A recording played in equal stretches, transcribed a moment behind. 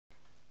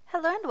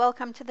Hello and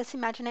welcome to this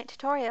Imaginate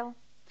tutorial.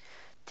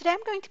 Today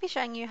I'm going to be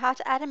showing you how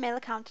to add a mail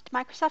account to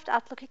Microsoft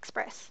Outlook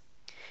Express.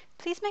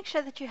 Please make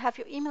sure that you have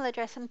your email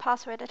address and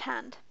password at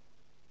hand.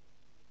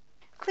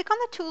 Click on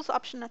the Tools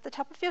option at the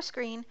top of your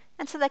screen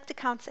and select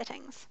Account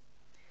Settings.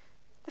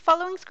 The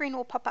following screen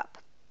will pop up.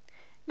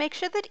 Make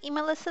sure that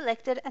Email is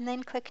selected and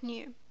then click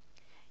New.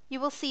 You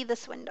will see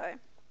this window.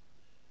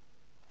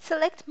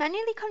 Select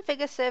Manually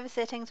Configure Server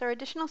Settings or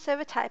additional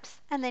server types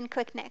and then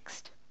click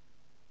Next.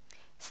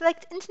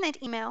 Select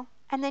Internet Email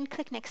and then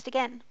click Next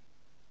again.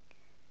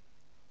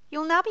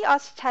 You'll now be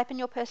asked to type in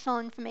your personal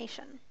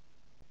information.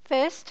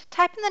 First,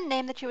 type in the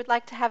name that you would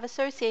like to have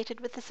associated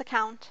with this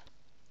account.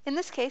 In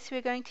this case, we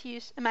are going to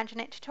use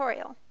Imaginate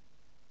Tutorial.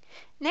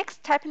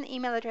 Next, type in the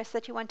email address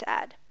that you want to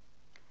add.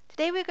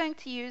 Today we are going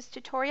to use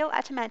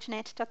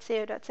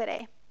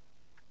tutorial@imaginate.co.za.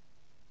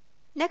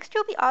 Next,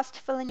 you'll be asked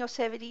to fill in your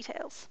server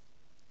details.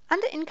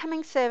 Under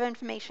Incoming Server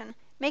Information,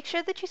 make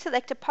sure that you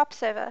select a POP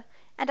server,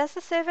 and as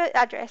the server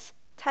address,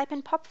 type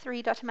in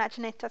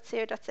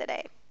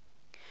pop3.imaginate.co.za.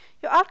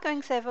 Your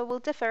outgoing server will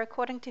differ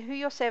according to who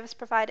your service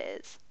provider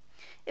is.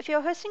 If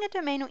you're hosting a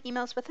domain or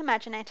emails with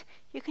Imaginate,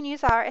 you can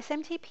use our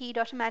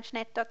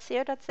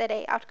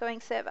smtp.imaginate.co.za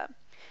outgoing server,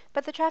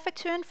 but the traffic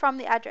to and from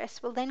the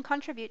address will then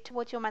contribute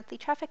towards your monthly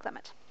traffic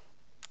limit.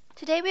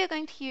 Today we are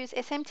going to use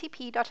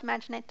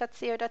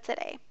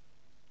smtp.imaginate.co.za.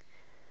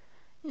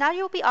 Now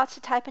you will be asked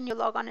to type in your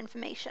logon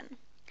information.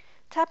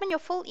 Type in your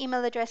full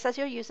email address as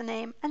your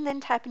username and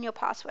then type in your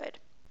password.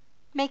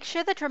 Make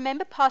sure that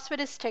Remember Password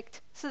is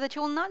ticked so that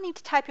you will not need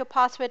to type your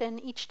password in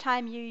each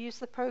time you use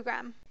the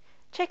program.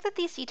 Check that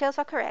these details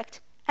are correct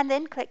and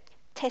then click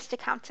Test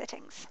Account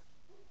Settings.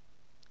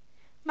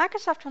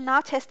 Microsoft will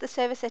now test the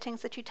server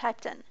settings that you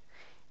typed in.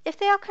 If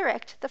they are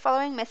correct, the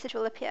following message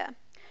will appear.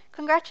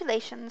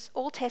 Congratulations,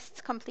 all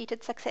tests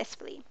completed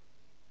successfully.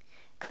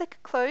 Click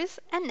Close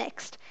and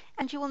Next,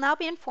 and you will now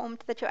be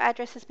informed that your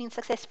address has been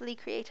successfully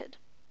created.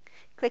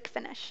 Click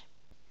Finish.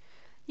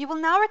 You will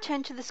now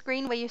return to the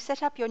screen where you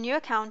set up your new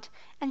account,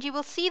 and you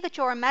will see that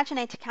your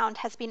Imaginate account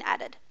has been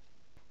added.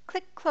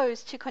 Click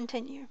Close to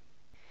continue.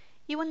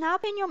 You will now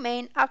be in your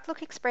main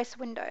Outlook Express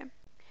window.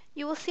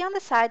 You will see on the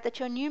side that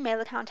your new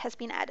mail account has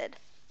been added.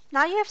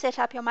 Now you have set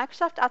up your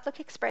Microsoft Outlook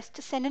Express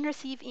to send and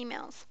receive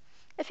emails.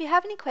 If you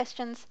have any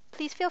questions,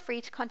 please feel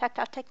free to contact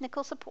our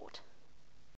technical support.